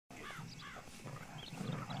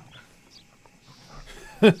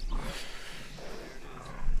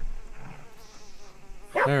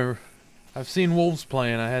No, I've seen wolves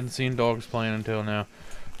playing. I hadn't seen dogs playing until now.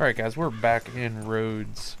 Alright guys, we're back in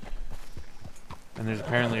Rhodes. And there's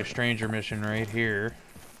apparently a stranger mission right here.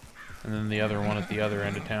 And then the other one at the other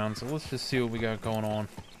end of town. So let's just see what we got going on.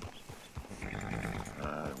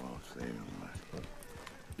 I won't say much.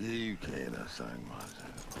 You can't assign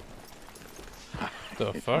myself.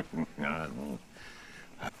 The fuck? I won't.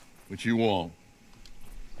 What you want?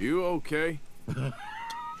 You okay?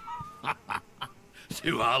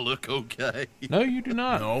 Do I look okay? No, you do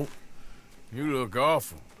not. No. You look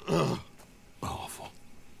awful. Awful.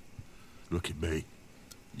 Look at me.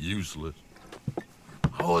 Useless.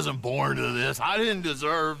 I wasn't born to this. I didn't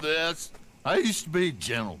deserve this. I used to be a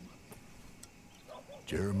gentleman.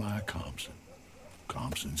 Jeremiah Compson.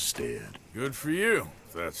 Compson's stead. Good for you,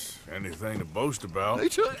 if that's anything to boast about. They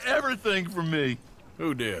took everything from me.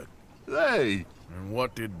 Who did? They. And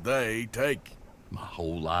what did they take? My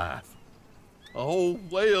whole life. A whole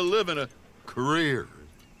way of living, a career.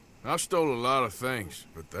 I stole a lot of things,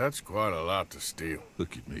 but that's quite a lot to steal.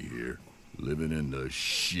 Look at me here. Living in the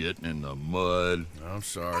shit and in the mud. I'm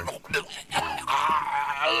sorry.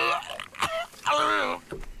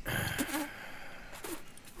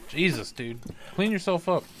 Jesus, dude. Clean yourself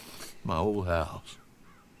up. My old house.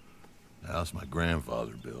 The house my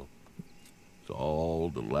grandfather built. It's all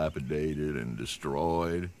dilapidated and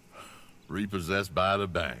destroyed. Repossessed by the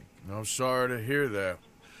bank. I'm sorry to hear that.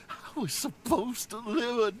 I was supposed to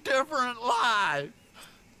live a different life.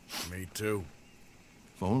 Me too.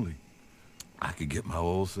 If only I could get my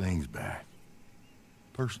old things back.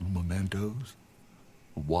 Personal mementos.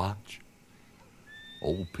 A watch.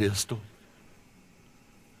 Old pistol.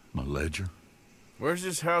 My ledger. Where's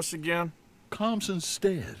this house again? Compson's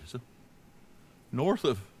Stead. North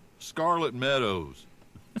of Scarlet Meadows.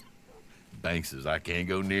 Bank says I can't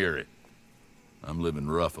go near it. I'm living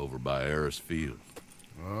rough over by Harris Field.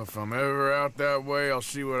 Well, if I'm ever out that way, I'll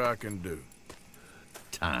see what I can do.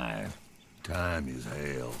 Time. Time is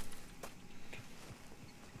hell.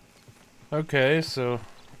 Okay, so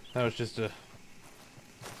that was just a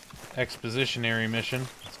expositionary mission.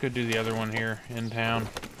 Let's go do the other one here in town.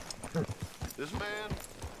 This man,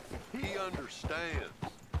 he understands.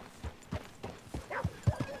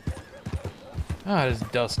 Ah, it's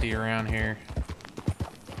dusty around here.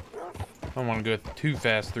 I don't want to go too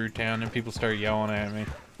fast through town and people start yelling at me.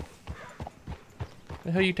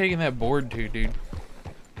 The hell are you taking that board to, dude?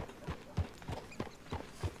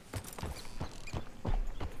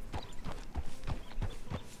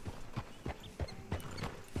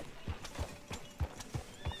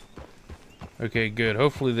 Okay, good.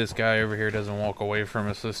 Hopefully this guy over here doesn't walk away from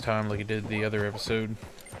us this time like he did the other episode.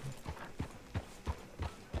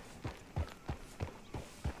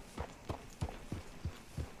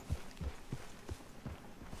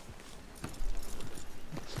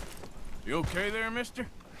 You okay there, mister?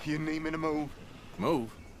 You need me to move? Move.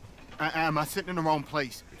 Am I sitting in the wrong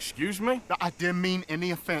place? Excuse me? I didn't mean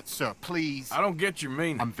any offense, sir. Please. I don't get your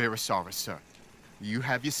meaning. I'm very sorry, sir. You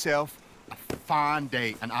have yourself a fine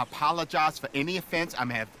day, and I apologize for any offense I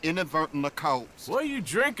may have inadvertently caused. What are you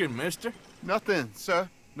drinking, mister? Nothing, sir.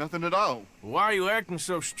 Nothing at all. Why are you acting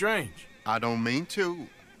so strange? I don't mean to.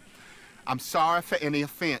 I'm sorry for any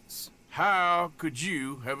offense. How could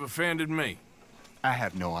you have offended me? I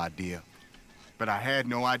have no idea. But I had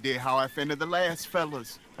no idea how I offended the last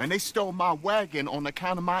fellas. And they stole my wagon on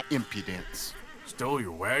account of my impudence. Stole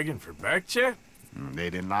your wagon for back chat? They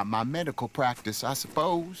didn't like my medical practice, I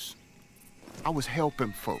suppose. I was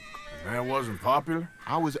helping folk. And that wasn't popular?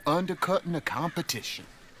 I was undercutting the competition.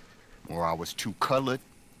 Or I was too colored.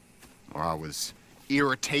 Or I was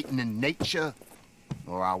irritating in nature.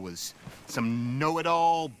 Or I was some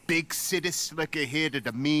know-it-all, big city slicker here to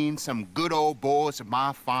demean some good old boys of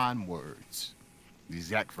my fine words. The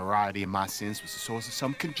exact variety of my sins was the source of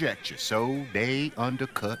some conjecture, so they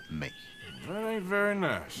undercut me. That ain't very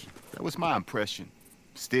nice. That was my impression.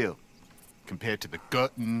 Still, compared to the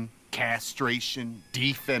gutting, castration,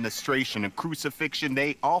 defenestration, and crucifixion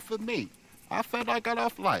they offered me, I felt I got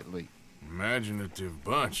off lightly. Imaginative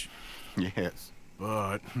bunch. Yes.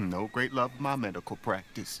 But no great love of my medical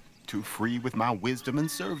practice. Too free with my wisdom and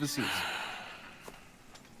services.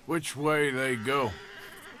 which way they go?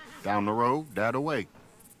 Down the road, that away.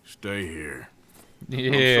 Stay here.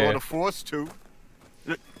 Yeah. I'm sort of forced to.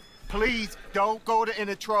 Please, don't go to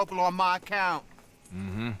any trouble on my account.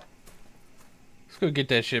 Mm-hmm. Let's go get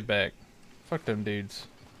that shit back. Fuck them dudes.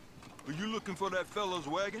 Are you looking for that fella's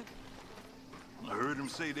wagon? I heard him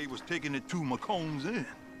say they was taking it to McComb's Inn.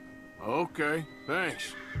 Okay,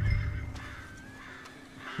 thanks.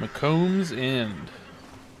 McComb's End.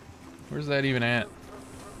 Where's that even at?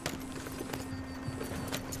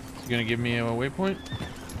 Is he gonna give me a waypoint?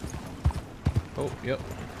 Oh, yep.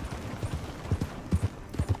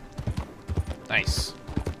 Nice.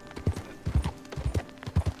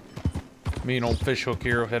 Me and old Fishhook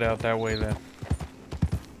here will head out that way then.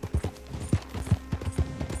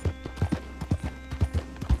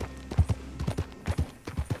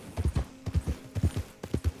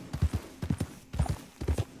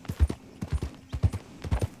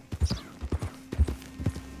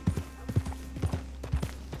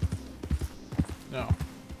 Now,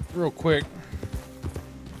 real quick,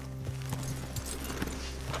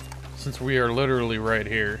 since we are literally right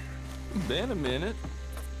here. Been a minute.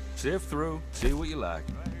 Sift through, see what you like.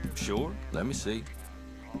 Sure, let me see.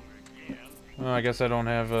 I guess I don't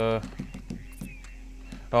have oh,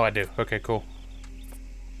 I do. Okay, cool.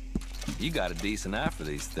 You got a decent eye for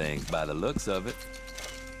these things by the looks of it.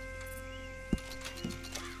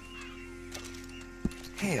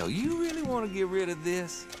 Hell, you really want to get rid of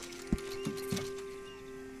this?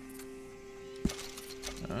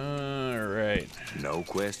 Alright. No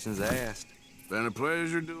questions asked. Been a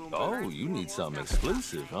pleasure doing. Oh, you need something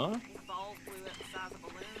exclusive, huh?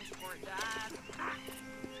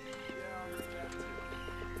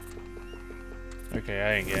 Okay,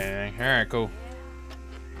 I ain't getting anything. Alright, cool.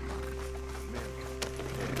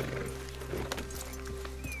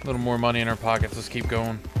 A little more money in our pockets. Let's keep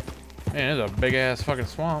going. Man, there's a big ass fucking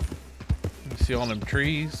swamp. You see all them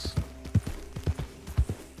trees?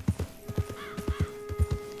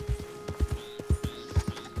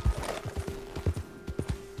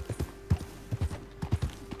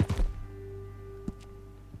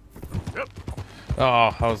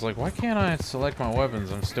 Oh, I was like, why can't I select my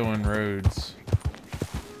weapons? I'm still in roads.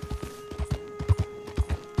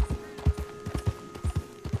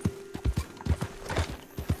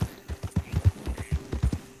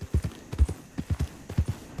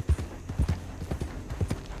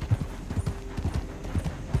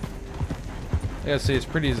 Yeah, see, as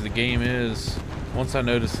pretty as the game is, once I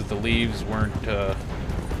noticed that the leaves weren't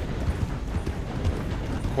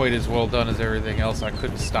quite as well done as everything else, I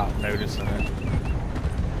couldn't stop noticing it.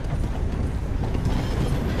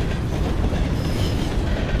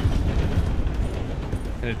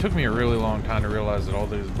 And it took me a really long time to realize that all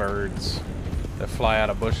those birds that fly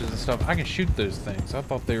out of bushes and stuff, I can shoot those things. I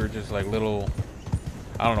thought they were just like little,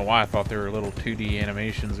 I don't know why I thought they were little 2D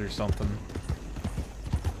animations or something.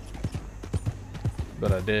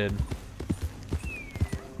 But I did.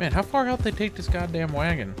 Man, how far out they take this goddamn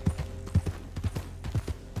wagon?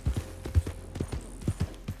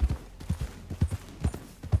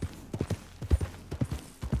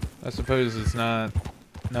 I suppose it's not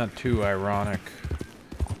too ironic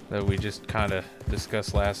that we just kind of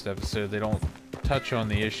discussed last episode. They don't touch on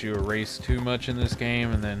the issue of race too much in this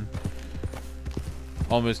game, and then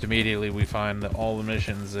almost immediately we find that all the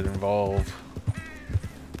missions that involve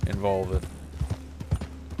it.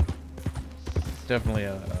 Definitely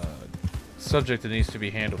a subject that needs to be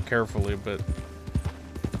handled carefully, but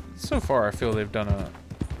so far I feel they've done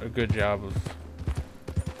a good job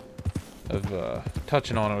of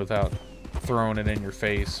touching on it without throwing it in your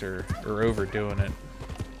face or overdoing it.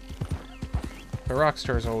 But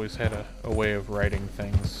Rockstar's always had a way of writing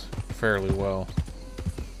things fairly well.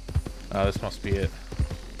 This must be it.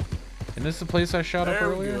 Isn't this the place I shot up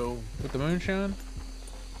earlier with the moonshine?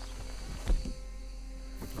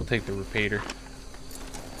 We'll take the repeater.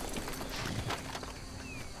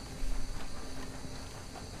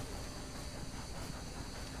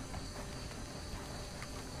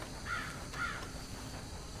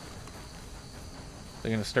 They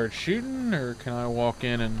gonna start shooting, or can I walk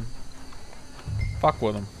in and fuck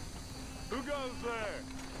with them? Who goes there?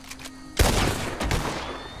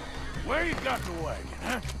 Where you got the wagon,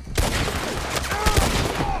 huh?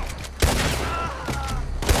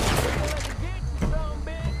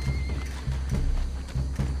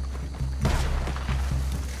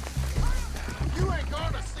 You ain't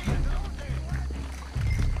gonna see it.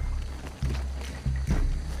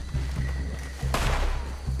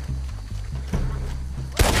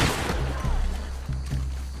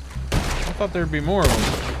 I thought there'd be more of them.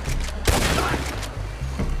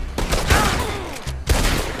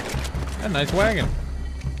 A nice wagon.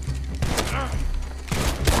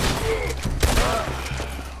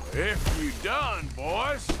 If you done,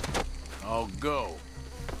 boys, I'll go.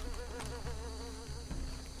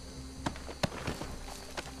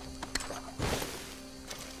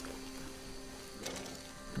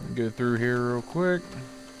 Go through here real quick.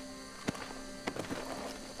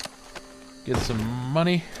 Get some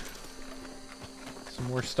money. Some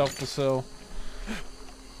more stuff to sell.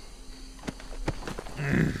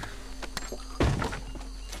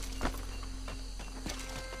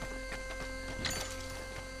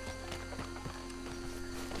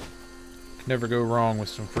 Never go wrong with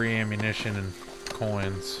some free ammunition and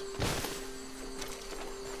coins.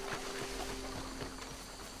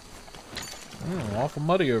 Awful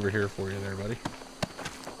muddy over here for you there, buddy.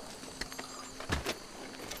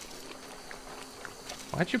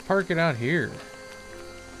 Why'd you park it out here?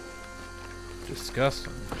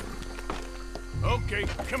 Disgusting. Okay,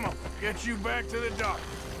 come on. Get you back to the dock.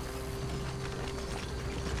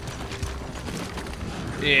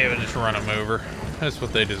 Yeah, we'll just run them over. That's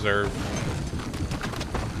what they deserve.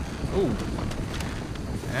 Ooh.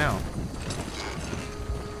 Ow.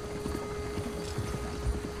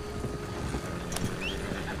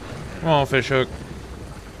 Come on, fish hook.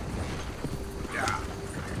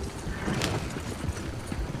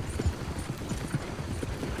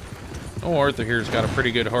 Oh, Arthur here's got a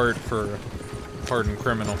pretty good heart for a hardened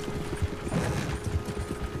criminal.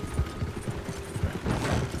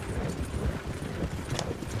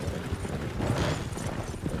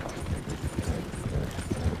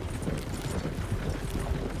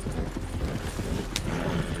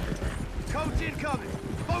 Coach incoming.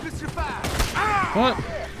 Focus your fire. What?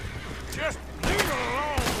 Just leave it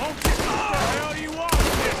alone, won't you? What the hell you want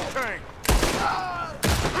with this tank?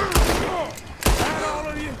 That all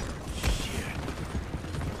of you?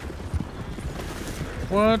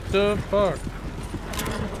 What the fuck?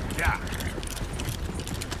 Yeah.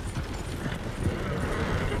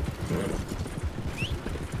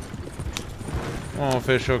 Come on,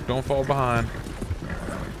 fish hook, don't fall behind.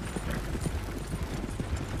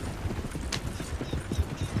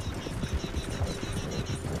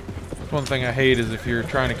 One thing I hate is if you're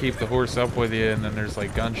trying to keep the horse up with you and then there's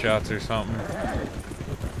like gunshots or something.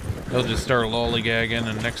 They'll just start lollygagging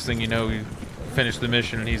and next thing you know you finish the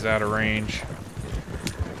mission and he's out of range.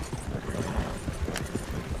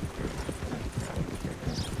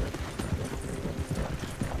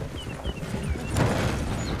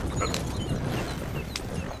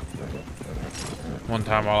 One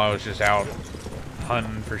time while I was just out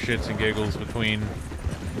hunting for shits and giggles between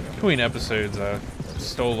episodes, I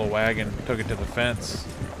stole a wagon, took it to the fence,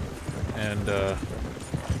 and I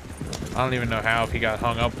don't even know how, if he got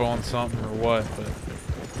hung up on something or what, but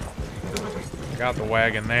I got the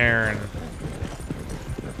wagon there and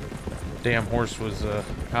damn horse was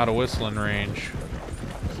out of whistling range,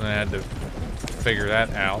 so I had to figure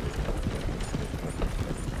that out.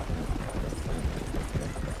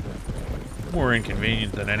 More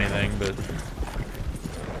inconvenient than anything, but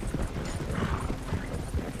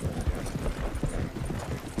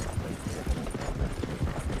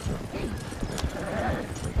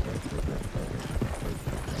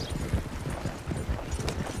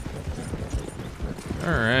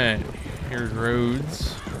alright, here's Rhodes.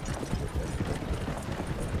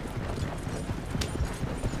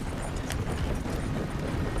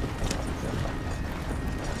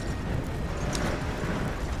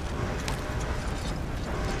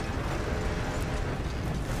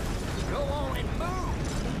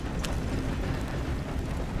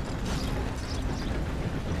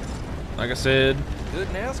 Like I said,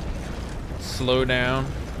 Good now? slow down,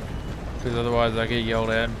 because otherwise I get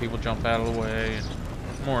yelled at and people jump out of the way. And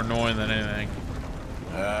it's more annoying than anything.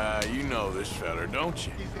 You know this feller, don't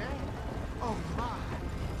you? Oh, my.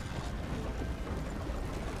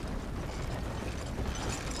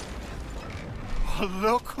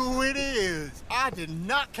 Look who it is. I did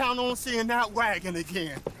not count on seeing that wagon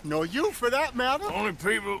again. Nor you, for that matter. Only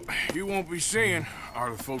people you won't be seeing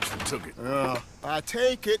are the folks that took it. I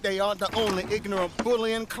take it they aren't the only ignorant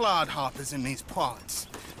bullying clodhoppers in these parts.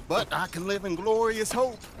 But I can live in glorious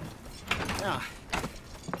hope. Yeah,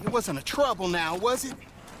 it wasn't a trouble now, was it?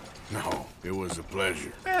 No, it was a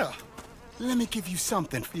pleasure. Yeah. Let me give you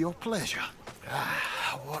something for your pleasure.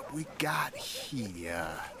 What we got here?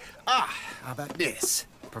 How about this?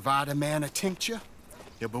 Provide a man a tincture,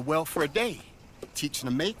 he'll be well for a day. Teach him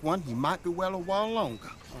to make one, he might be well a while longer.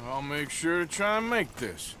 I'll make sure to try and make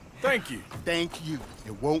this. Thank you. Thank you.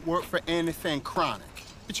 It won't work for anything chronic,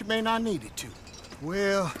 but you may not need it to.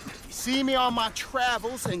 Well, if you see me on my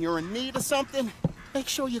travels and you're in need of something, make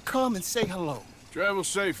sure you come and say hello. Travel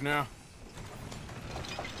safe now.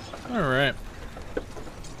 Alright.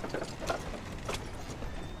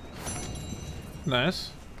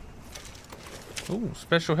 Nice. Ooh,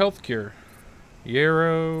 special health cure.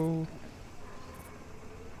 Yarrow.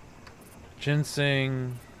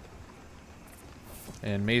 Ginseng.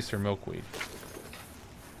 And mace or milkweed.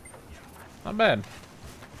 Not bad.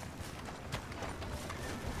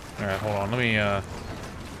 Alright, hold on. Let me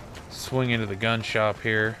swing into the gun shop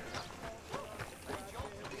here.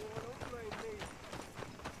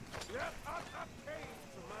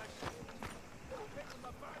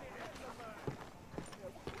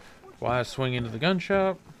 Why swing into the gun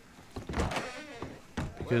shop?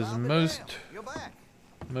 Because most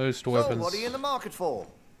weapons what are you in the market for?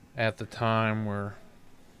 at the time were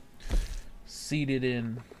seated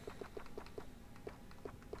in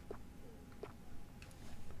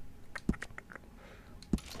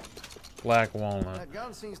black walnut. That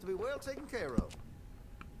gun seems to be well taken care of.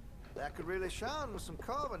 That could really shine with some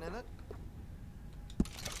carbon in it.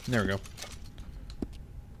 There we go.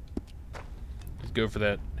 Let's go for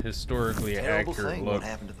that historically Terrible accurate thing look. what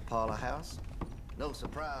happened to the Parlor House. No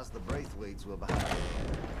surprise the Braithwaites were behind it.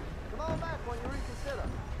 Come on back when you reconsider.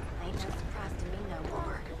 Ain't no surprise to me no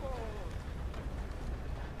more.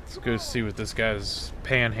 Let's go see what this guy's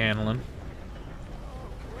panhandling.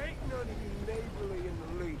 Ain't none of you neighborly in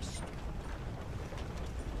the least.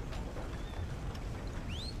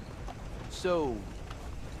 So,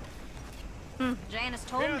 Janice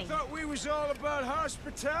told Yeah, I me. thought we was all about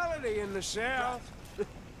hospitality in the South.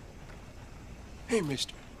 Hey,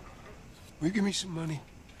 mister. Will you give me some money?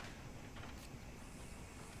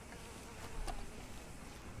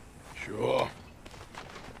 Sure.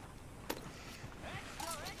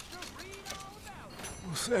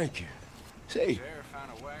 Well, thank you. Say,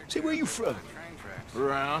 where you from?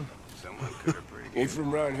 Around. Ain't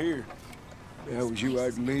from around here. If that was you,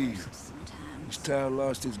 I'd leave. This town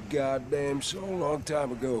lost its goddamn soul a long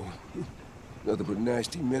time ago. Nothing but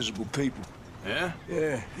nasty, miserable people. Yeah?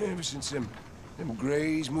 Yeah, ever since them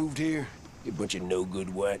Grays moved here, a bunch of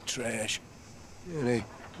no-good white trash. Yeah, they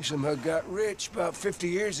somehow got rich. About 50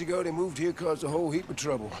 years ago, they moved here, caused a whole heap of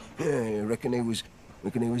trouble. Yeah, I reckon they was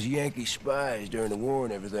Yankee spies during the war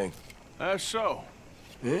and everything. That's so.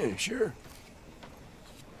 Yeah, sure.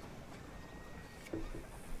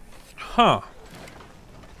 Huh.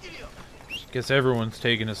 Guess everyone's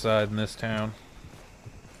taking a side in this town.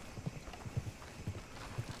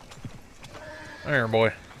 There,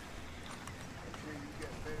 boy.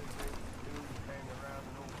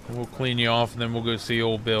 We'll clean you off and then we'll go see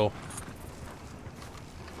old Bill.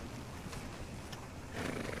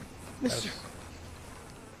 Mister,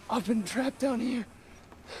 I've been trapped down here.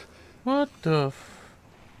 What the f...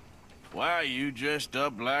 Why are you dressed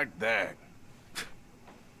up like that?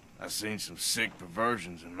 I've seen some sick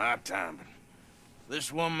perversions in my time, but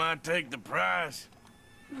this one might take the prize.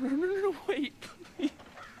 no, wait, please.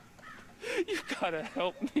 You gotta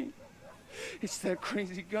help me. It's that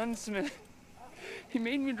crazy gunsmith. He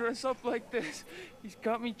made me dress up like this. He's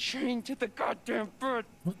got me chained to the goddamn bed.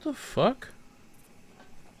 What the fuck?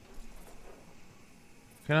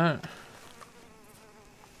 Can I...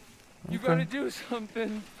 You gotta do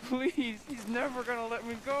something, please. He's never gonna let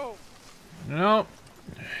me go. Nope.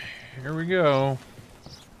 Here we go.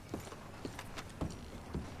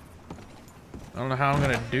 I don't know how I'm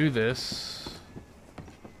gonna do this,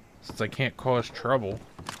 since I can't cause trouble.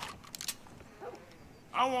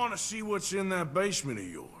 I want to see what's in that basement of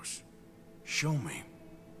yours. Show me.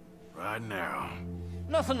 Right now.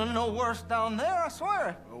 Nothing to no worse down there, I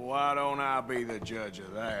swear. Well, why don't I be the judge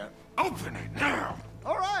of that? Open it now!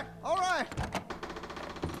 All right, all right.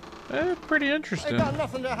 Pretty interesting. Ain't got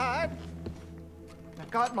nothing to hide. I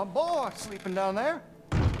got my boy sleeping down there.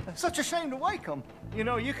 Such a shame to wake him. You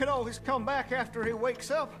know, you could always come back after he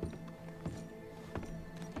wakes up.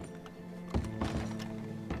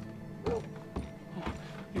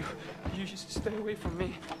 You just stay away from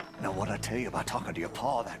me. Now, what I tell you about talking to your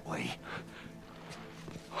pa that way?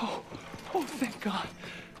 Oh, thank God.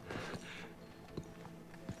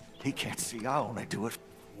 He can't see. I only do it.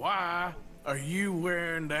 Why are you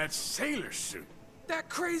wearing that sailor suit? That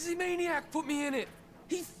crazy maniac put me in it.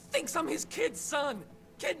 He thinks I'm his kid's son.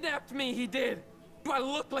 Kidnapped me, he did. Do I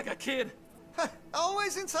look like a kid?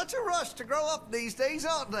 Always in such a rush to grow up these days,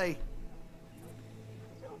 aren't they?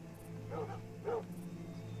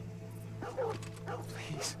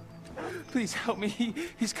 Please help me.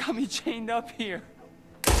 He's got me chained up here.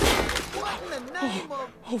 What in the name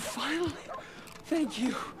of... Oh, finally. Thank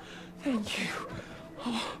you. Thank you.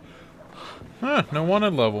 Huh, no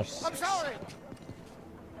wanted level. I'm sorry.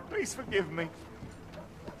 Please forgive me.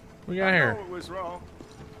 We got here. it was wrong.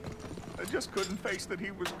 I just couldn't face that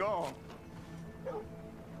he was gone.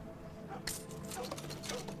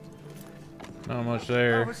 Not much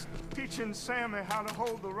there. I was teaching Sammy how to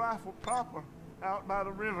hold the rifle proper out by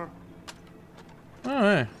the river. Oh,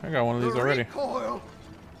 hey, I got one of these already. Recoil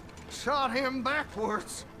shot him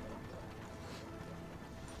backwards.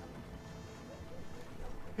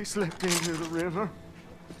 He slipped into the river.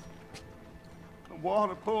 The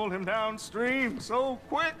water pulled him downstream so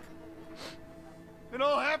quick. It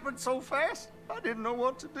all happened so fast, I didn't know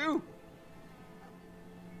what to do.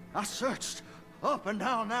 I searched up and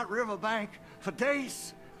down that riverbank for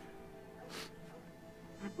days.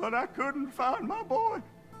 but I couldn't find my boy.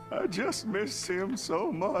 I just miss him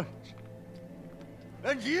so much.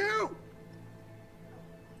 And you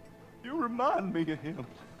remind me of him.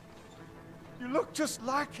 You look just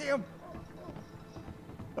like him.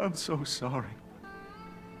 I'm so sorry.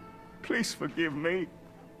 Please forgive me.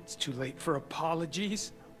 It's too late for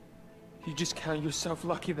apologies. You just count yourself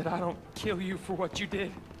lucky that I don't kill you for what you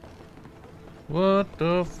did. What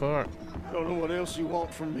the fuck? Don't know what else you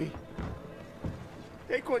want from me.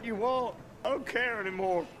 Take what you want. I don't care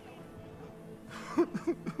anymore.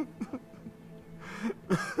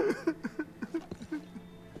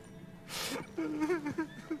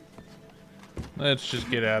 Let's just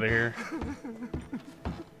get out of here.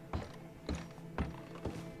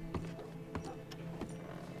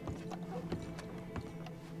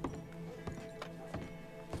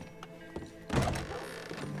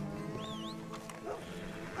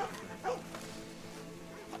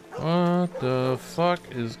 What the fuck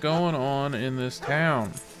is going on in this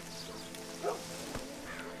town?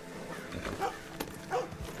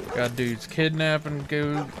 Got dudes kidnapping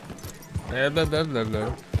Got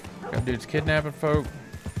dudes kidnapping folk.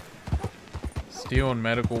 Stealing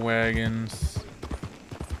medical wagons.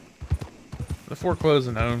 The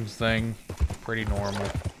foreclosing homes thing, pretty normal.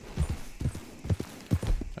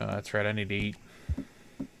 Oh, that's right, I need to eat.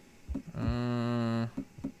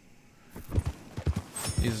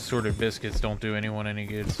 These assorted biscuits don't do anyone any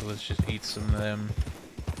good, so let's just eat some of them.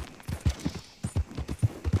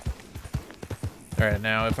 Alright,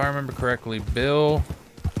 now, if I remember correctly, Bill...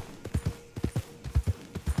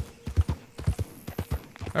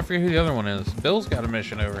 I forget who the other one is. Bill's got a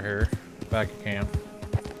mission over here, back at camp.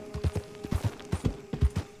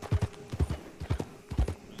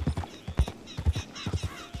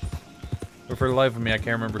 But for the life of me, I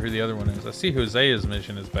can't remember who the other one is. I see Hosea's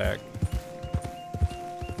mission is back.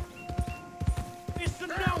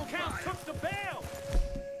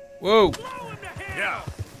 Whoa! Yeah.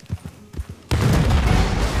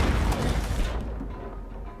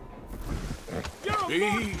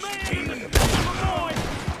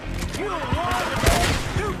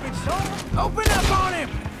 Open up on him!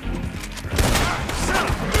 Son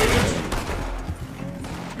of a bitch!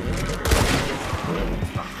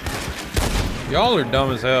 Y'all are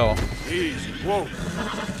dumb as hell. Easy. Whoa.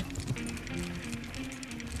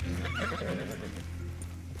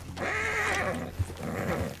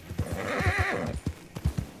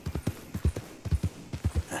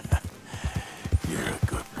 You're a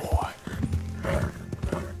good boy.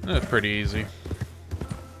 That's pretty easy.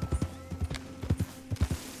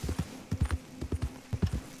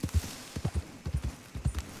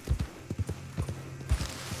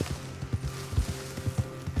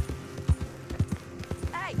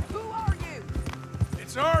 Hey, who are you?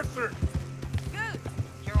 It's Arthur. Good.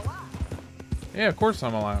 You're alive. Yeah, of course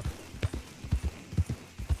I'm alive.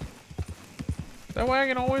 Is that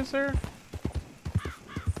wagon always there?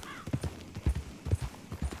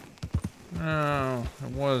 No,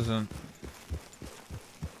 it wasn't.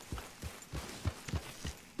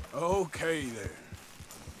 Okay there.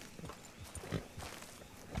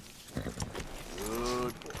 Good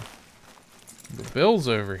boy. But Bill's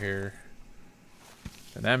over here.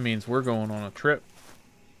 And that means we're going on a trip.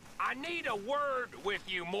 I need a word with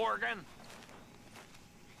you, Morgan.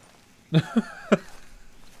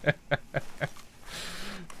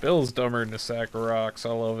 Bill's dumber than a sack of rocks. I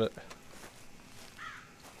love it.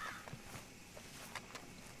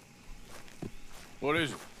 What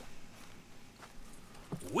is it?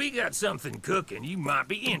 We got something cooking you might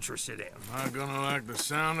be interested in. Am I gonna like the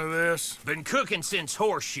sound of this? Been cooking since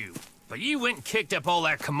Horseshoe, but you went and kicked up all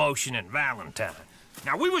that commotion in Valentine.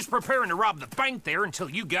 Now, we was preparing to rob the bank there until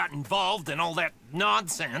you got involved in all that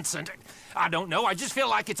nonsense, and I don't know, I just feel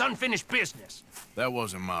like it's unfinished business. That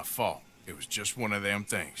wasn't my fault. It was just one of them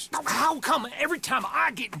things. How come every time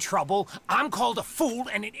I get in trouble, I'm called a fool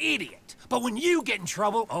and an idiot? But when you get in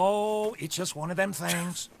trouble, oh, it's just one of them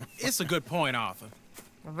things. It's a good point, Arthur.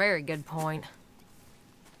 A very good point.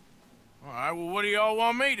 All right, well, what do y'all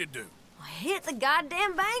want me to do? Hit the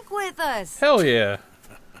goddamn bank with us. Hell yeah.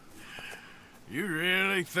 You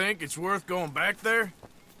really think it's worth going back there?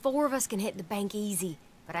 4 of us can hit the bank easy,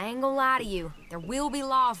 but I ain't gonna lie to you. There will be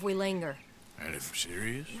law if we linger. And if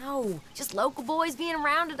serious? No, just local boys being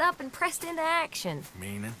rounded up and pressed into action.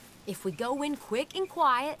 Meaning? If we go in quick and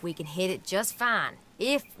quiet, we can hit it just fine.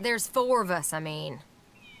 If there's 4 of us, I mean.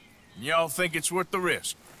 Y'all think it's worth the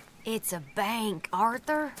risk? It's a bank,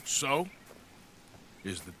 Arthur. So?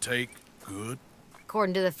 Is the take good?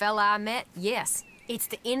 According to the fella I met, yes. It's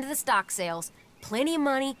the end of the stock sales. Plenty of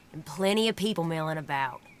money and plenty of people milling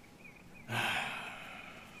about.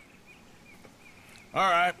 All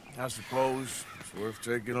right, I suppose it's worth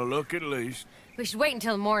taking a look at least. We should wait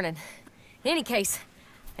until the morning. In any case,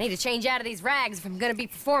 I need to change out of these rags if I'm gonna be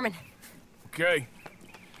performing. Okay.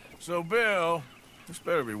 So, Bill, this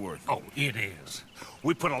better be worth it. Oh, it is.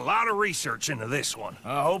 We put a lot of research into this one.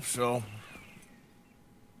 I hope so.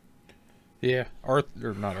 Yeah,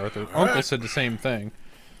 Arthur, or not Arthur. Uncle said the same thing.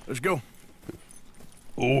 Let's go.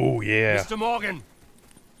 Oh, yeah. Mr. Morgan.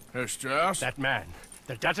 Herr Strauss? That man.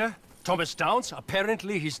 The debtor, Thomas Downs,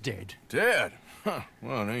 apparently he's dead. Dead? Huh.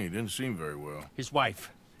 Well, no, he didn't seem very well. His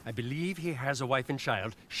wife. I believe he has a wife and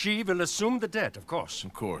child. She will assume the debt, of course.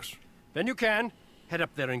 Of course. Then you can head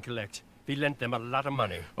up there and collect. We lent them a lot of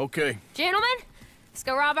money. Okay. Gentlemen, let's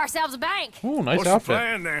go rob ourselves a bank. Oh, nice What's outfit. the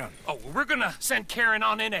plan now? Oh, we're gonna send Karen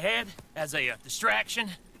on in ahead as a distraction.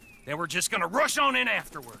 Then we're just gonna rush on in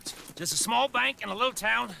afterwards. Just a small bank in a little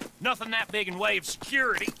town. Nothing that big in way of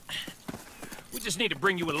security. We just need to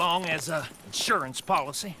bring you along as a insurance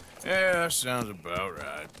policy. Yeah, that sounds about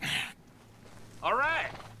right. All right.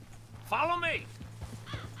 Follow me.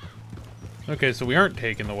 Okay, so we aren't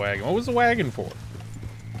taking the wagon. What was the wagon for?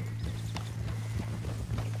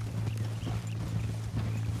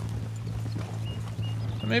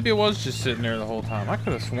 Maybe it was just sitting there the whole time. I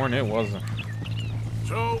could have sworn it wasn't.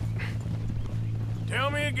 So, tell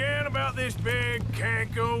me again about this big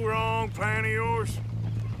can't-go-wrong plan of yours.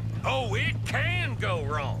 Oh, it can go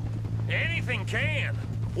wrong. Anything can,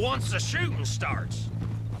 once the shooting starts.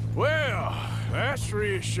 Well, that's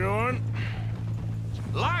reassuring.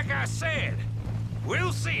 Like I said,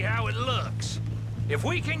 we'll see how it looks. If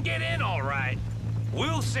we can get in all right,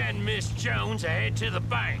 we'll send Miss Jones ahead to the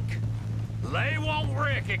bank. They won't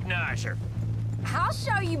recognize her. I'll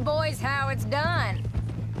show you boys how it's done.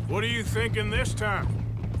 What are you thinking this time?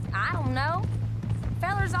 I don't know.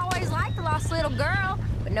 Fellers always liked the lost little girl,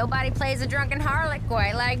 but nobody plays a drunken harlot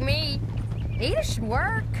quite like me. Either should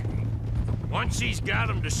work. Once she's got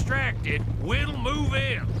them distracted, we'll move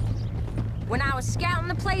in. When I was scouting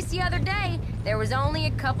the place the other day, there was only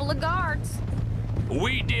a couple of guards.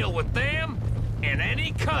 We deal with them and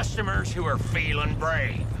any customers who are feeling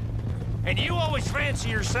brave. And you always fancy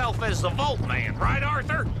yourself as the Vault Man, right,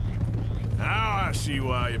 Arthur? Now I see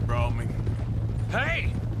why you brought me.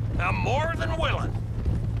 Hey, I'm more than willing.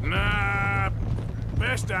 Nah,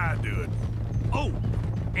 best I do it. Oh,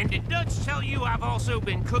 and did Dutch tell you I've also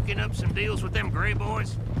been cooking up some deals with them Gray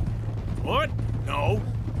Boys? What? No.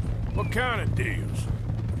 What kind of deals?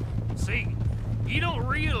 See, you don't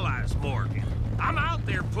realize, Morgan. I'm out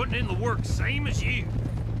there putting in the work same as you.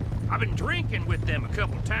 I've been drinking with them a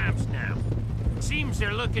couple times now. Seems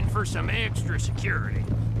they're looking for some extra security.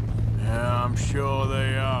 Yeah, I'm sure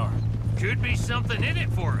they are. Could be something in it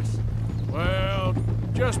for us. Well,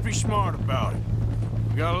 just be smart about it.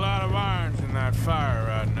 We got a lot of irons in that fire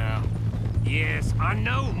right now. Yes, I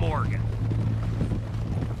know, Morgan.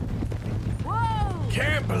 Whoa!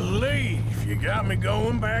 Can't believe you got me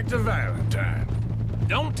going back to Valentine.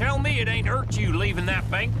 Don't tell me it ain't hurt you leaving that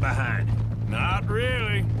bank behind. Not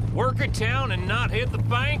really. Work a town and not hit the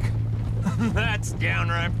bank? That's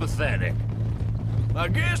downright pathetic. I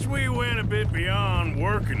guess we went a bit beyond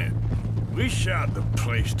working it. We shot the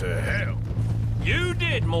place to hell. You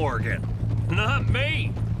did, Morgan. Not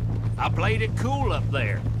me. I played it cool up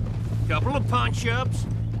there. Couple of punch-ups,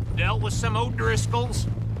 dealt with some O'Driscolls.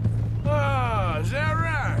 Ah, is that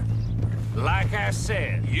right? Like I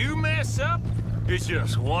said, you mess up, it's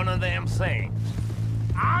just one of them things.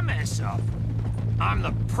 I mess up, I'm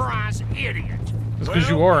the prize idiot. That's because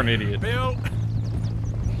you are an idiot. Bill,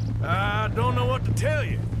 I don't know what to tell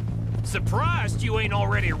you. Surprised you ain't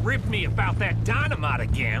already ribbed me about that dynamite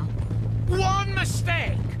again. One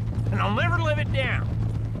mistake, and I'll never live it down.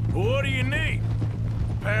 What do you need?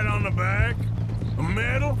 Pat on the back? A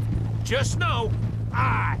medal? Just know,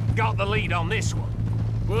 I got the lead on this one.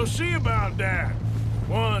 We'll see about that,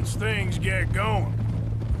 once things get going.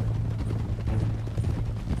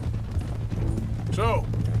 So,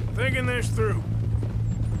 thinking this through.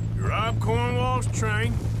 You rob Cornwall's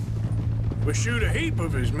train. We shoot a heap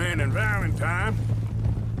of his men in Valentine.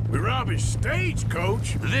 We rob his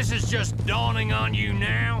stagecoach. This is just dawning on you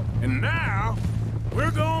now? And now,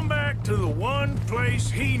 we're going back to the one place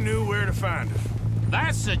he knew where to find us.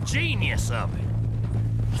 That's the genius of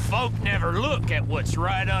it. Folk never look at what's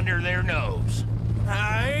right under their nose.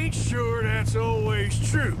 I ain't sure that's always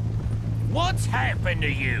true. What's happened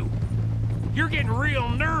to you? You're getting real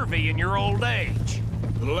nervy in your old age.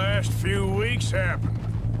 The last few weeks happened.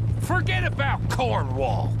 Forget about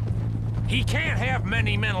Cornwall. He can't have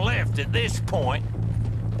many men left at this point.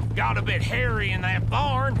 Got a bit hairy in that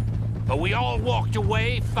barn, but we all walked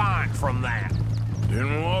away fine from that.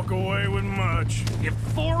 Didn't walk away with much. If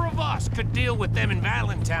 4 of us could deal with them in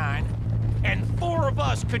Valentine, and 4 of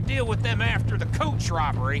us could deal with them after the coach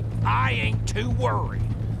robbery, I ain't too worried.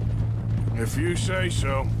 If you say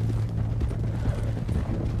so.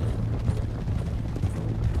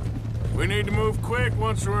 We need to move quick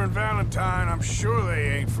once we're in Valentine. I'm sure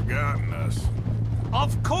they ain't forgotten us.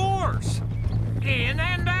 Of course! In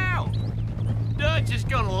and out! Dutch is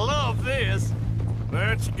gonna love this.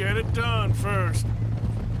 Let's get it done first.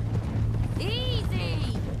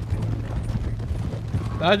 Easy!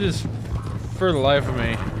 I just, for the life of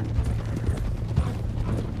me,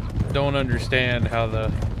 don't understand how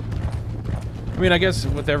the... I mean, I guess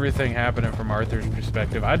with everything happening from Arthur's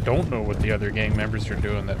perspective, I don't know what the other gang members are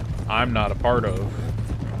doing that I'm not a part of.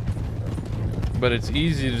 But it's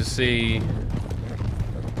easy to see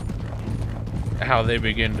how they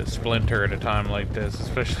begin to splinter at a time like this,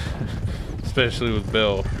 especially with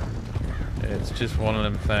Bill. It's just one of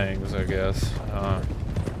them things, I guess.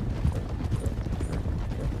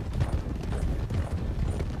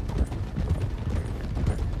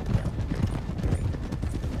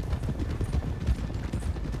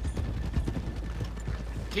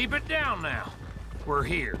 Keep it down now. We're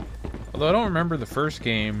here. Although I don't remember the first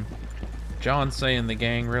game, John saying the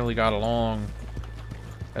gang really got along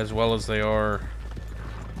as well as they are,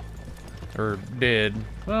 or did.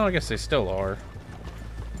 Well, I guess they still are.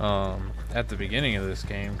 At the beginning of this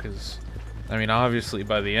game, because I mean, obviously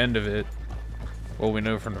by the end of it, well, we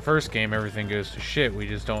know from the first game everything goes to shit. We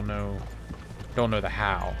just don't know the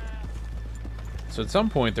how. So at some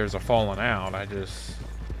point there's a falling out. I don't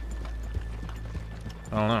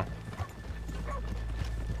know.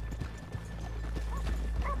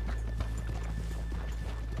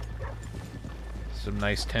 Some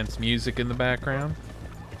nice tense music in the background.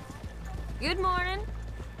 Good morning.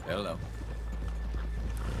 Hello.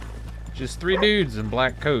 Just 3 dudes in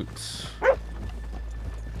black coats.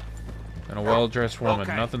 And a well-dressed woman.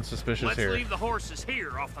 Okay. Nothing suspicious Let's here. leave the horses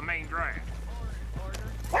here off the main drag.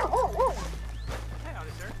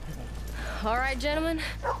 All right, gentlemen,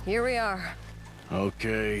 here we are.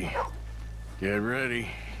 Okay. Get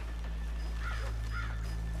ready.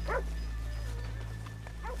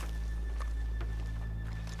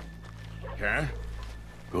 Karen,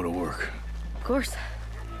 go to work. Of course.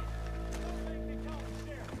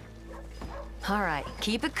 All right,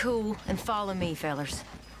 keep it cool and follow me, fellers.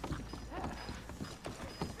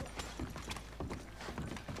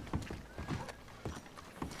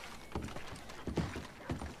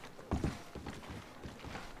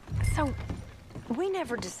 So, we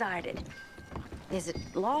never decided. Is it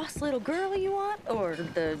lost little girl you want, or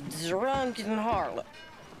the drunken harlot?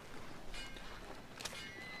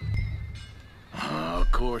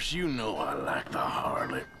 Of course, you know I like the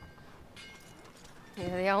harlot. You're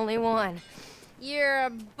the only one. You're a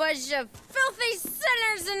bunch of filthy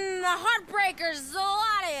sinners and the heartbreakers, the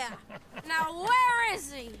lot of ya. Now, where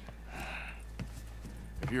is he?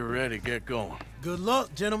 If you're ready, get going. Good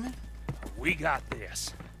luck, gentlemen. We got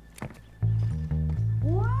this.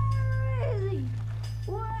 Where is he?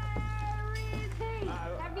 Where is he?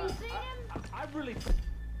 Have you seen him? I really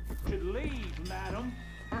should leave, madam.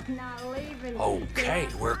 I'm not leaving. Okay,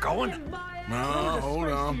 we're going. No, hold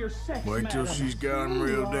on. Wait till she's got him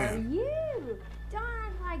reeled in. You? Don't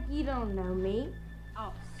act like you don't know me.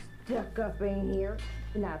 All stuck up in here.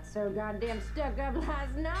 Not so goddamn stuck up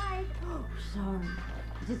last night. Oh, sorry.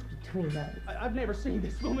 Just between us. I've never seen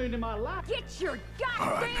this woman in my life. Get your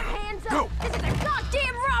goddamn hands up! This is a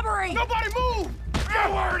goddamn robbery! Nobody move!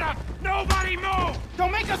 No word up! Nobody move!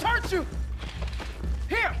 Don't make us hurt you!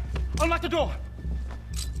 Here! Unlock the door!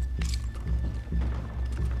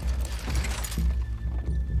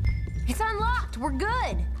 It's unlocked. We're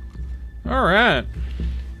good. All right.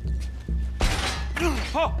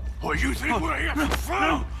 Oh, you think we're here for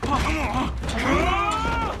fun? Come on.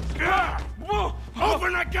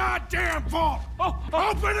 Open the goddamn vault!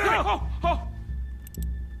 Open it!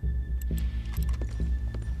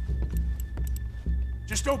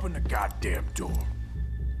 Just open the goddamn door.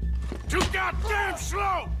 Too goddamn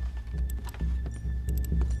slow!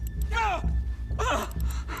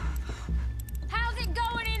 How's it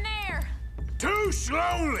going in there? Too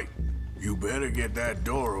slowly! You better get that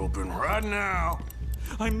door open right now.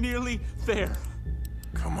 I'm nearly there.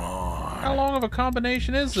 Come on. How long of a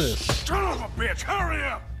combination is this? Son of a bitch, hurry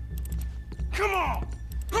up! Come on!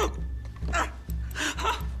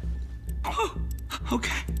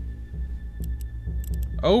 Okay.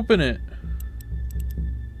 Open it.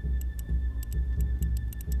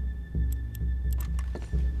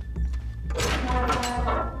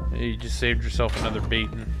 Yeah, you just saved yourself another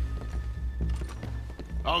beating.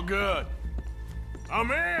 All good.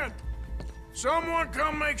 I'm in. Someone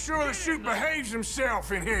come make sure the chute behaves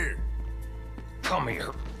himself in here. Come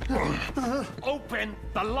here. Open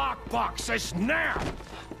the lockboxes now!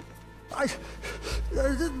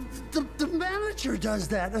 The manager does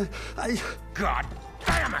that. God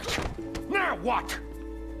damn it! Now what?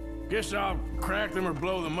 Guess I'll crack them or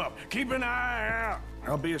blow them up. Keep an eye out.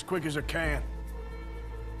 I'll be as quick as I can.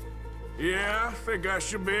 Yeah, I think I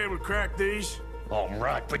should be able to crack these. All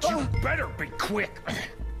right, but you better be quick.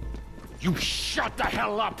 You shut the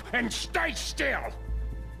hell up and stay still!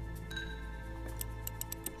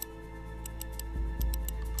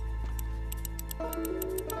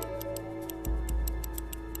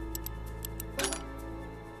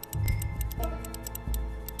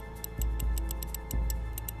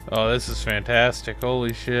 Oh, this is fantastic.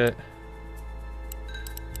 Holy shit.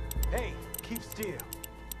 Hey, keep still.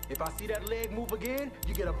 If I see that leg move again,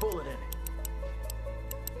 you get a bullet in it.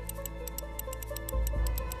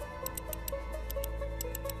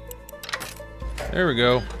 There we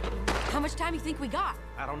go. How much time you think we got?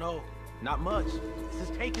 I don't know. Not much. This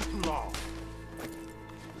is taking too long.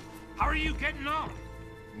 How are you getting on?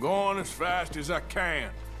 I'm going as fast as I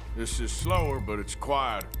can. This is slower, but it's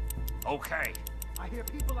quieter. Okay. I hear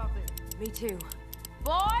people out there. Me too.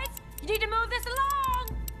 Boys, you need to move this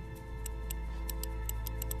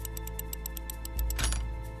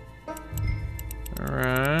along!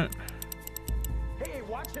 Alright. Hey,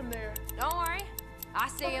 watch him there. Don't worry. I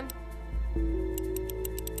see him.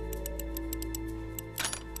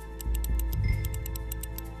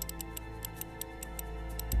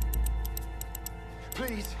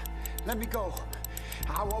 Please, let me go.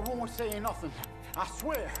 I won't say nothing. I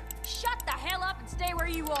swear. Shut the hell up and stay where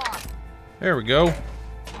you are. There we go.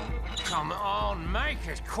 Come on, make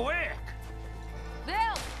it quick.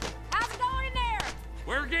 Bill, how's it going in there?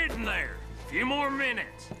 We're getting there. Few more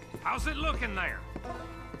minutes. How's it looking there?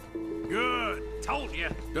 Good. Told you.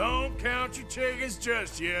 Don't count your chickens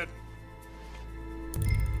just yet.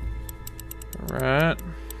 Alright.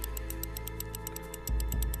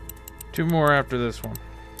 2 more after this one.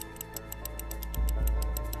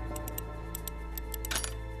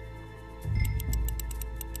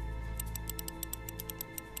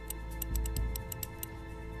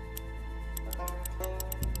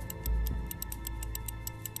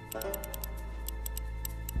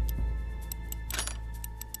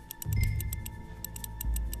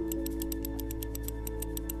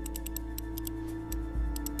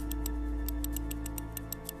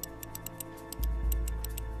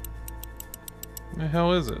 The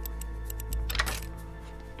hell is it?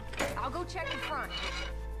 I'll go check in front.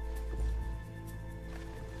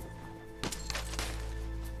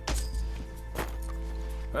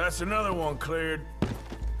 That's another one cleared.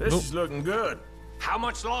 This is looking good. How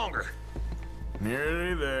much longer?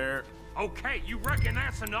 Nearly there. Okay, you reckon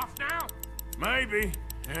that's enough now? Maybe.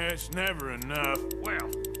 It's never enough.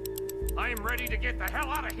 Well, I am ready to get the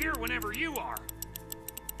hell out of here whenever you are.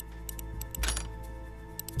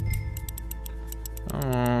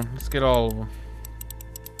 Oh, let's get all of them.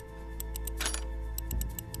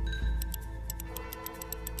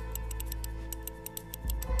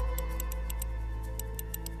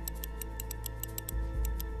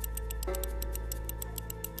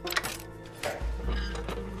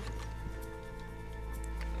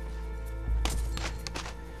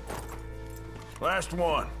 Last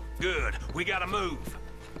one. Good. We gotta move.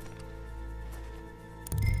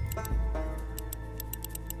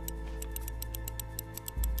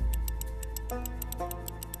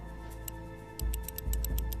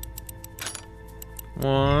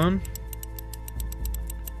 One.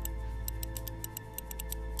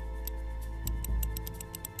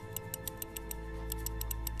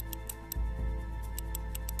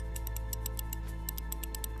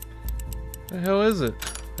 The hell is it?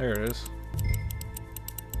 There it is.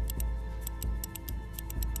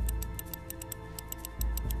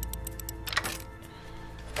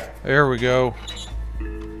 There we go.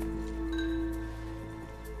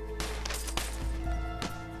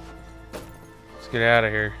 Let's get out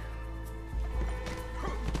of here.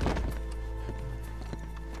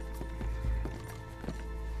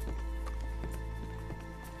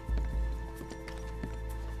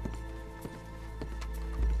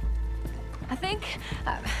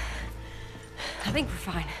 I think we're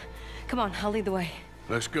fine. Come on, I'll lead the way.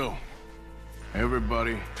 Let's go.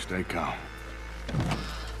 Everybody, stay calm.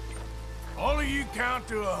 All of you count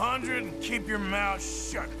to 100 and keep your mouth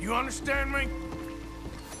shut. You understand me?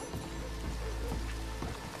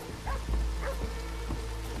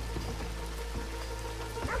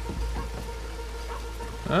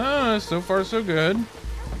 So far so good.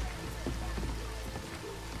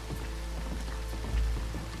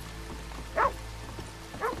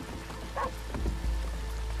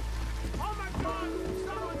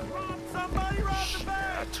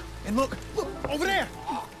 And look, over there.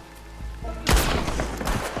 Oh,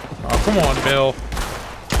 come on, Bill.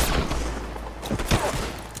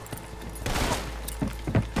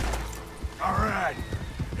 All right.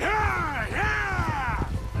 Yeah, yeah!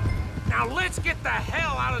 Now let's get the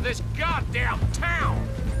hell out of this goddamn town!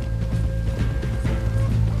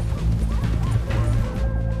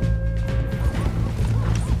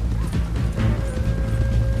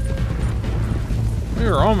 We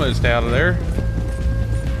were almost out of there.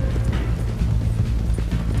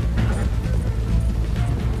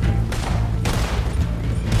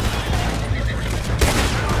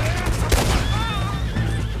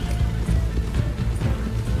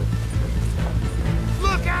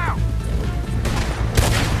 Look out!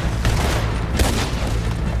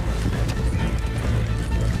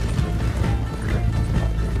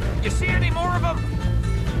 You see any more of them?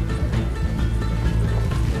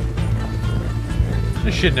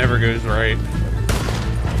 This shit never goes right.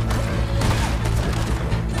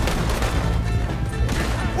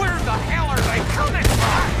 Where the hell are they coming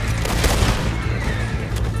from?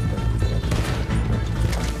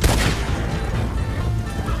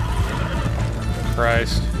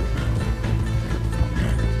 Christ.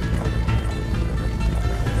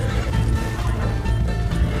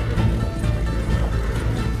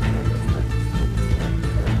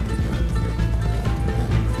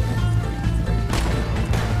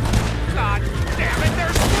 God damn it,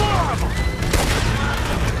 there's more of them!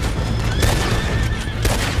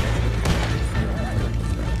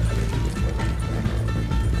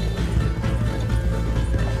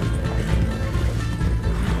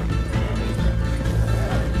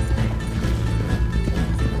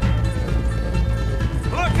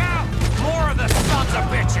 Look out! More of the sons of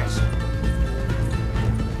bitches!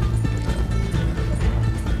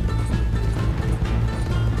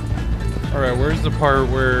 Alright, where's the part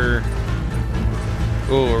where...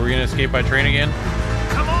 Oh, are we gonna escape by train again?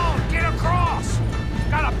 Come on, get across!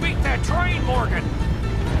 Gotta beat that train, Morgan!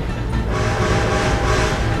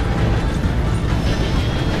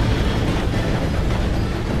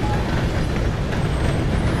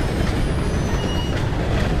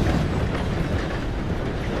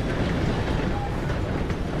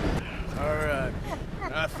 All right.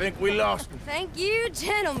 I think we lost him. Thank you,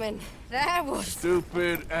 gentlemen. That was...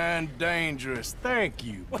 Stupid and dangerous. Thank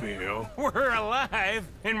you, Bill. We're alive,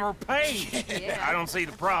 and we're paid. Yeah. I don't see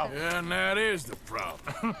the problem. Yeah, and that is the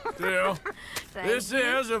problem. Still, Thank this you.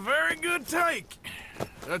 is a very good take.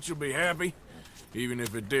 That you'll be happy, even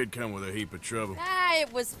if it did come with a heap of trouble. Ah,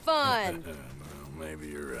 it was fun. Well, maybe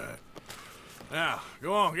you're right. Now,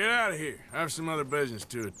 go on, get out of here. I have some other business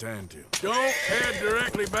to attend to. Don't head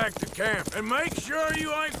directly back to camp, and make sure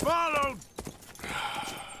you ain't followed.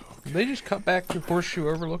 Did they just cut back to Horseshoe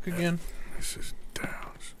Overlook again? This is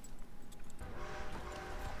Downs.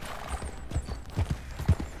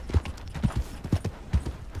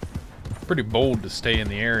 Pretty bold to stay in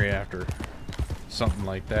the area after something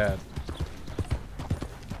like that.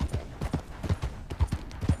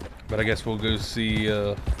 But I guess we'll go see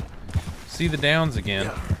the Downs again.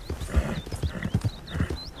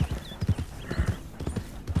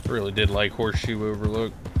 Really did like Horseshoe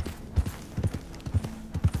Overlook.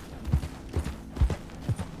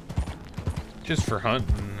 Just for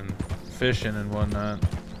hunting and fishing and whatnot.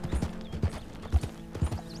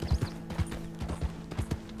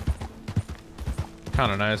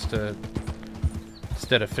 Kind of nice to,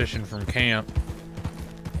 instead of fishing from camp,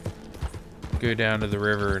 go down to the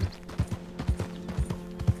river and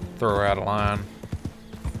throw out a line.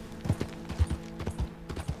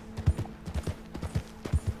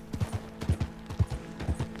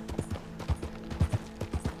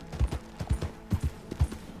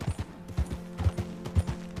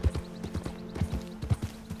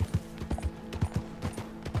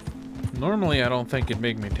 Normally, I don't think it'd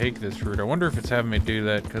make me take this route. I wonder if it's having me do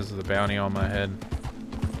that because of the bounty on my head.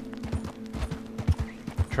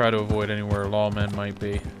 Try to avoid anywhere lawmen might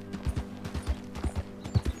be.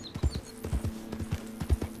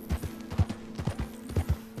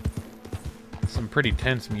 Some pretty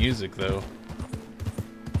tense music, though.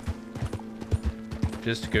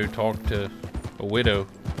 Just to go talk to a widow.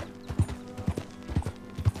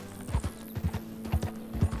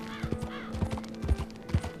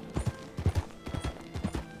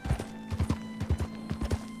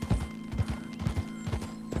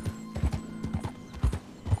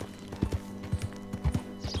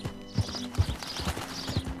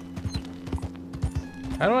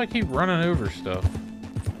 How do I keep running over stuff?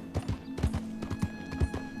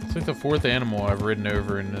 It's like the fourth animal I've ridden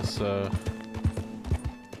over in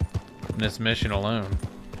this mission alone.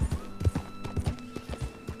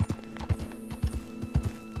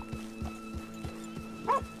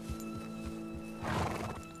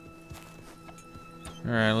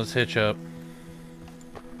 Alright, let's hitch up.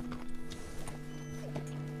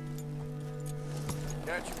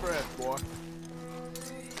 Catch your breath, boy.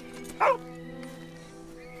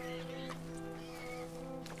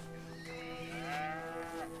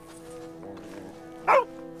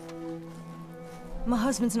 My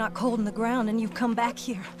husband's not cold in the ground, and you've come back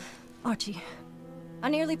here. Archie, I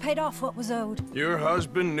nearly paid off what was owed. Your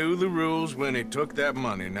husband knew the rules when he took that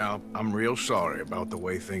money. Now, I'm real sorry about the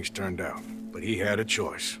way things turned out. But he had a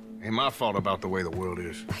choice. Ain't my fault about the way the world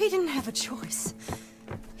is. He didn't have a choice.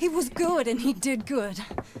 He was good, and he did good.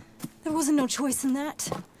 There wasn't no choice in that.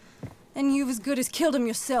 And you've as good as killed him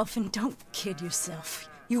yourself, and don't kid yourself.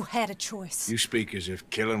 You had a choice. You speak as if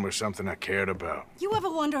killing was something I cared about. You ever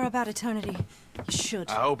wonder about eternity? You should.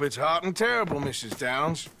 I hope it's hot and terrible, Mrs.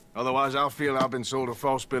 Downs. Otherwise, I'll feel I've been sold a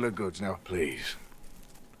false bill of goods. Now, please,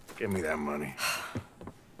 give me that money.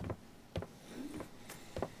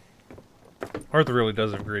 Arthur really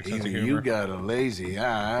does have a great sense of Either humor. you got a lazy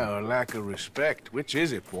eye or lack of respect. Which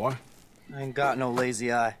is it, boy? I ain't got no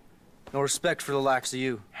lazy eye. No respect for the likes of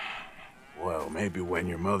you. Well, maybe when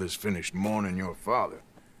your mother's finished mourning your father,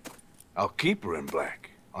 I'll keep her in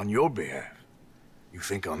black on your behalf. You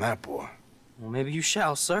think on that, boy? Well, maybe you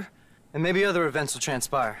shall, sir. And maybe other events will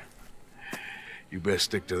transpire. You best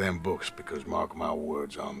stick to them books, because mark my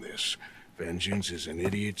words on this. Vengeance is an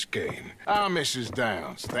idiot's game. Ah, Mrs.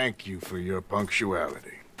 Downs, thank you for your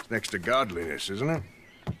punctuality. It's next to godliness, isn't it?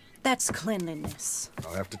 That's cleanliness.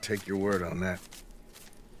 I'll have to take your word on that.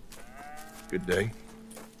 Good day.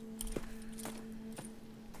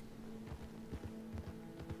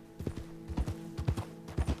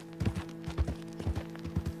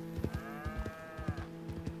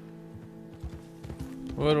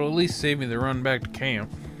 Well, it'll at least save me the run back to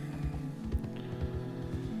camp.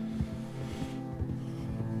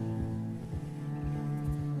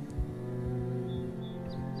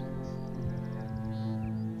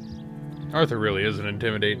 Arthur really is an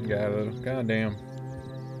intimidating guy, though. Goddamn.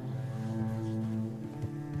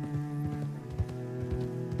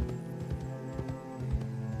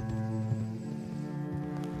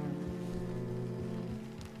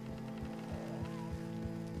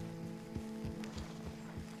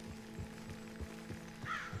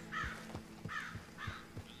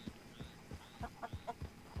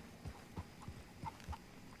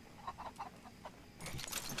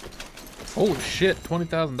 Holy shit,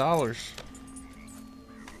 $20,000.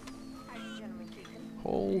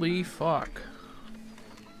 Holy fuck.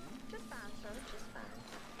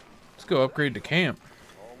 Let's go upgrade to camp.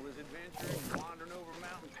 All this adventure, wandering over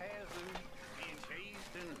mountain passes, being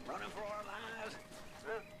chased and running for our lives.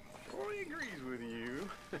 Corey agrees with you.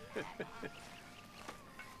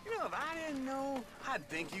 You know, if I didn't know, I'd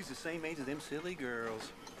think you's the same age as them silly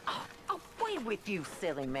girls. Away with you,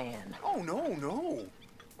 silly man. Oh, no.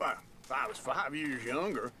 Well, if I was 5 years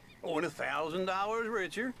younger, or $1,000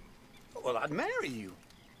 richer, well, I'd marry you.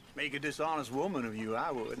 Make a dishonest woman of you,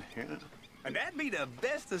 I would. Yeah. And that'd be the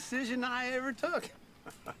best decision I ever took.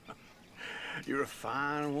 You're a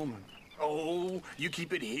fine woman. Oh, you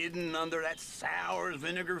keep it hidden under that sour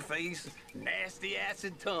vinegar face, nasty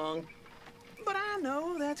acid tongue. But I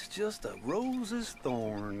know that's just a rose's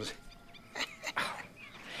thorns.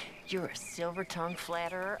 You're a silver-tongued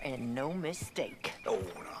flatterer and no mistake. Oh,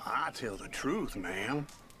 no, I tell the truth, ma'am.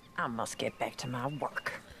 I must get back to my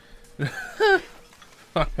work.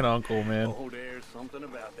 Fucking uncle, man. Oh, there's something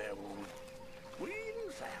about that woman. Sweet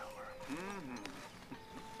and sour.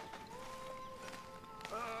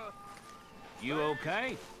 You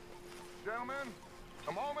okay? Gentlemen,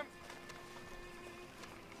 a moment.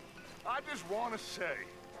 I just want to say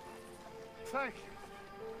thank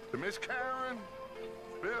you to Miss Karen,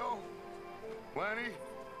 Bill, Lenny,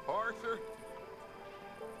 Arthur.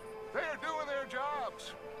 They're doing their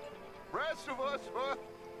jobs. Rest of us,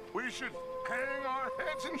 we should hang our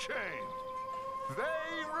heads in shame.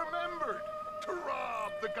 They remembered to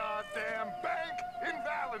rob the goddamn bank in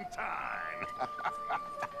Valentine.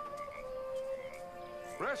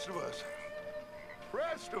 Rest of us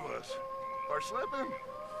are slipping.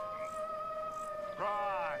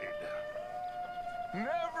 Pride.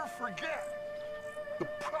 Never forget the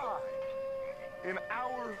pride in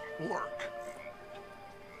our work.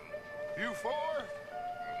 You four,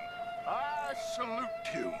 I salute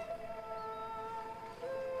you.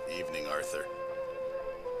 Evening, Arthur.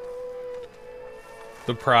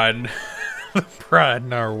 The pride, the pride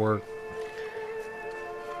in our work.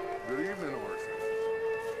 Good evening, Arthur.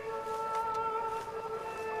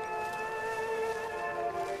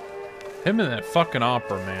 Him in that fucking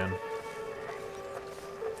opera, man.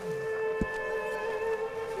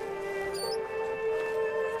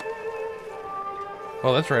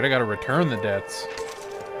 Oh, that's right. I gotta return the debts.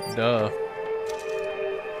 Duh.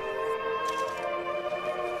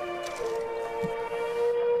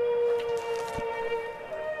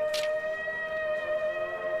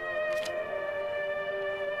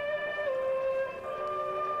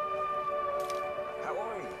 How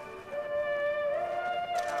are you?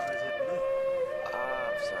 How is it, Lee?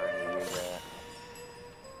 I'm sorry to hear that.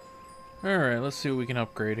 Alright, let's see what we can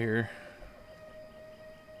upgrade here.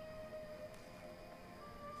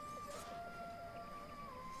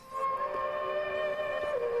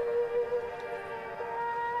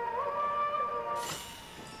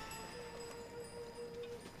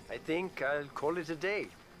 I think I'll call it a day.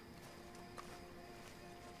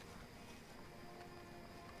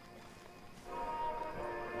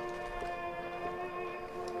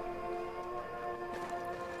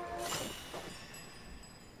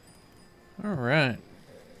 Alright.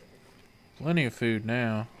 Plenty of food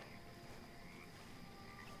now.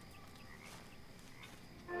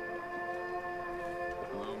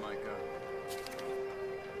 Hello, Micah.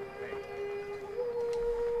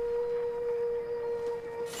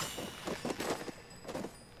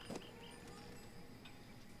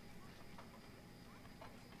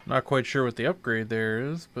 Not quite sure what the upgrade there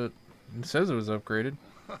is, but it says it was upgraded.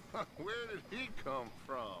 Where did he come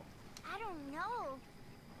from? I don't know.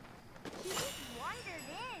 He just wandered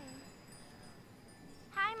in.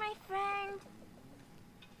 Hi, my friend.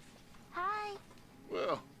 Hi.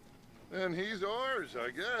 Well, then he's ours, I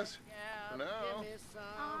guess. For now.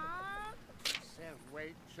 Aw,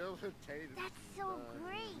 Wait till the tater. that's so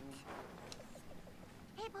great.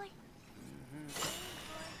 Hey, boy. Hey, boy.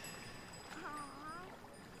 Aw.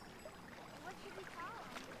 What should we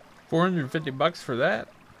call him? $450 for that?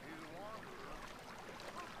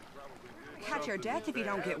 Catch your death if you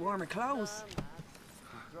don't get warmer clothes.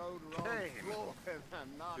 Kane.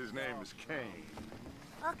 His name is Kane.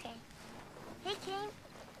 Okay. Hey,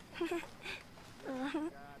 Kane.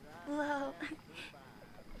 Whoa.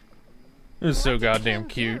 It was so goddamn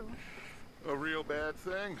cute. A real bad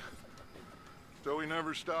thing. So he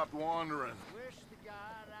never stopped wandering.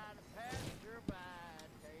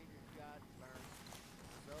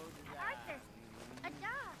 Arthur, a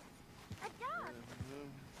dog. A dog.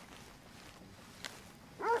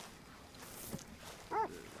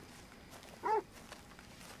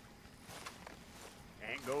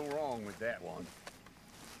 Can't go wrong with that one.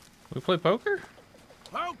 We play poker?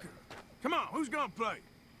 Poker? Come on, who's gonna play?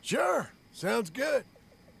 Sure. Sounds good.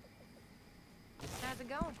 How's it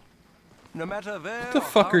going? No matter where What the or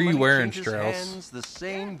fuck how are you money wearing, changes Strauss? hands, the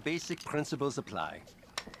same basic principles apply.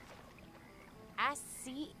 I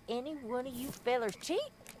see any one of you fellers cheat,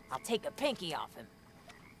 I'll take a pinky off him.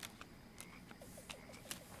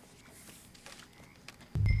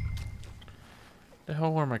 The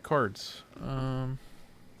hell are my cards? Ugh.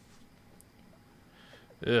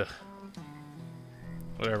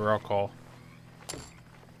 Whatever, I'll call.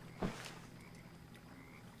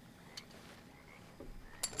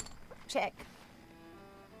 Check.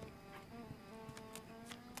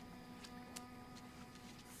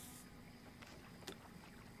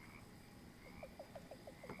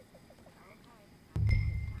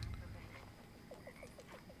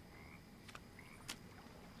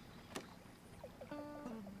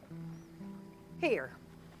 Here.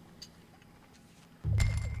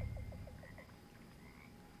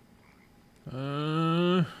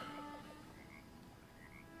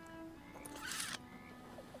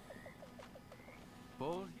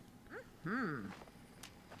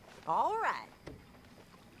 All right.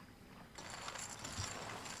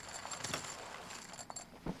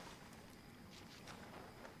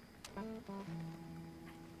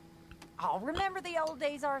 I'll remember the old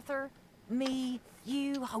days, Arthur. Me,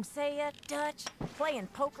 you, Hosea, Dutch, playing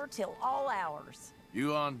poker till all hours.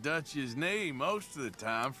 You on Dutch's knee most of the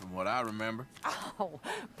time, from what I remember. Oh,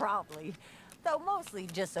 probably. Though mostly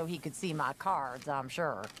just so he could see my cards, I'm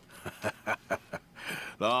sure.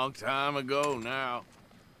 Long time ago now.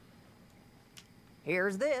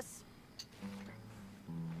 Here's this.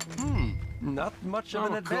 Not much of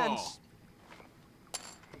an advance.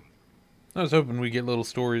 I was hoping we get little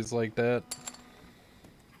stories like that.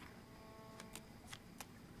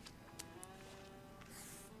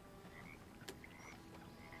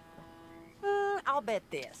 I'll bet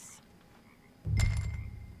this.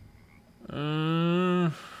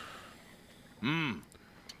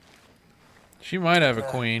 She might have a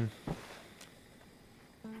queen.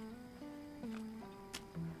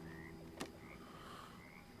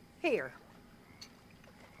 Here.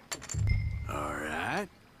 All right.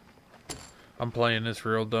 I'm playing this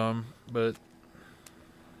real dumb, but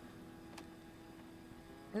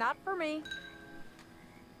Not for me.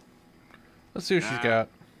 Let's see what she's got.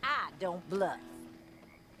 I don't bluff.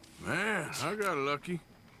 Man, I got lucky.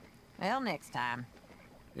 Well, next time.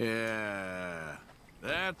 Yeah,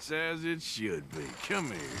 that's as it should be.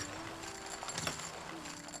 Come here.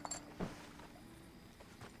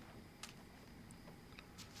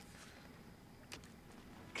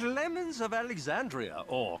 Clemens of Alexandria,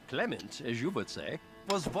 or Clement, as you would say,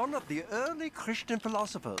 was one of the early Christian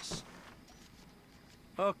philosophers.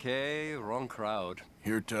 Okay, wrong crowd.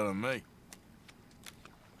 You're telling me.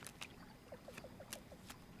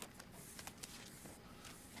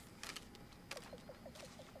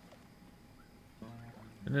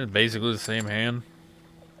 Isn't it basically the same hand?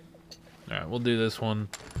 Alright, we'll do this one.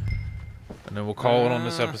 And then we'll call it on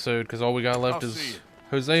this episode, because all we got left is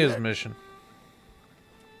Hosea's mission.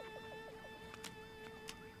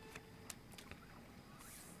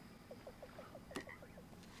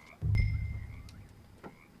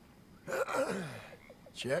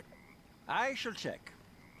 Check. I shall check.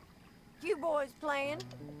 You boys playing?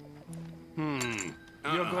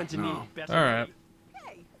 You're going to need better. Alright.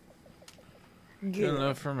 Hey. Good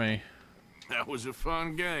enough for me. That was a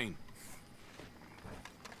fun game.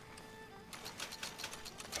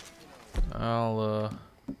 I'll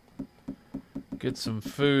get some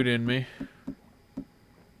food in me.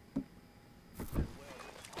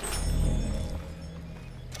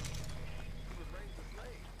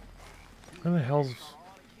 Where the hell's...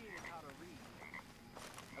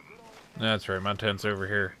 That's right, my tent's over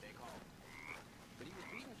here. But he was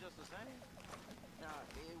beaten just the same. Now,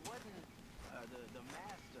 it wasn't the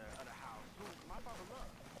master of the house, who my father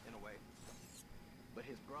loved, in a way, but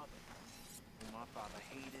his brother, whom my father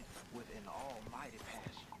hated with an almighty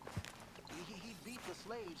passion. He beat the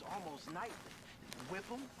slaves almost nightly. Whip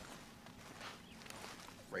them.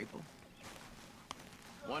 Rape them.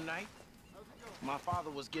 One night, my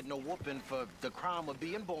father was getting a whooping for the crime of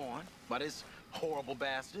being born by this horrible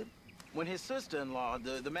bastard when his sister-in-law,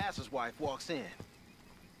 the master's wife, walks in.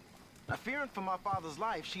 Now, fearing for my father's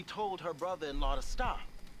life, she told her brother-in-law to stop.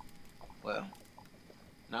 Well,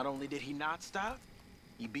 not only did he not stop,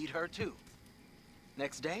 he beat her too.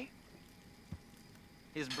 Next day,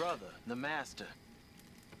 his brother, the master,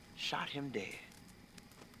 shot him dead.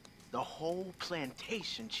 The whole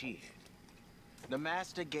plantation cheered. The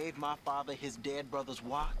master gave my father his dead brother's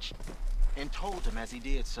watch and told him as he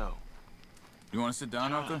did so, You want to sit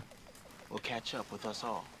down, Arthur? will catch up with us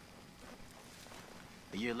all.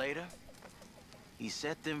 A year later, he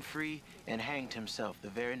set them free and hanged himself the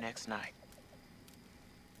very next night.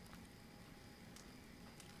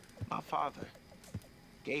 My father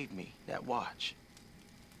gave me that watch.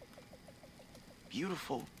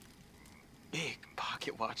 Beautiful, big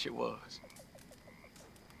pocket watch it was.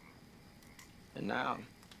 And now,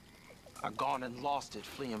 I've gone and lost it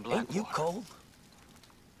fleeing Blackwater. Ain't you cold?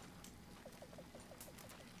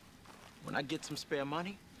 When I get some spare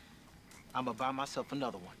money, I'ma buy myself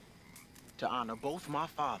another one to honor both my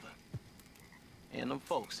father and them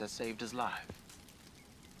folks that saved his life.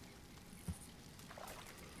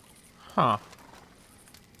 Huh.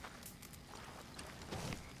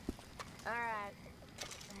 All right.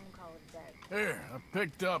 I'm gonna call it a day. Here, I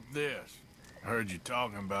picked up this. I heard you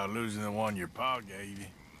talking about losing the one your pa gave you.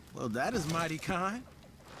 Well, that is mighty kind.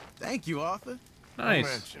 Thank you, Arthur. Nice.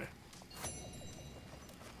 Don't mention it.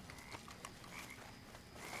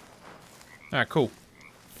 Alright, cool.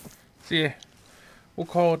 See ya. We'll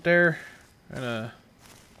call it there. And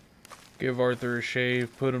give Arthur a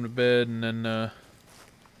shave, put him to bed, and then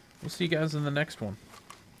we'll see you guys in the next one.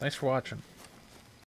 Thanks for watching.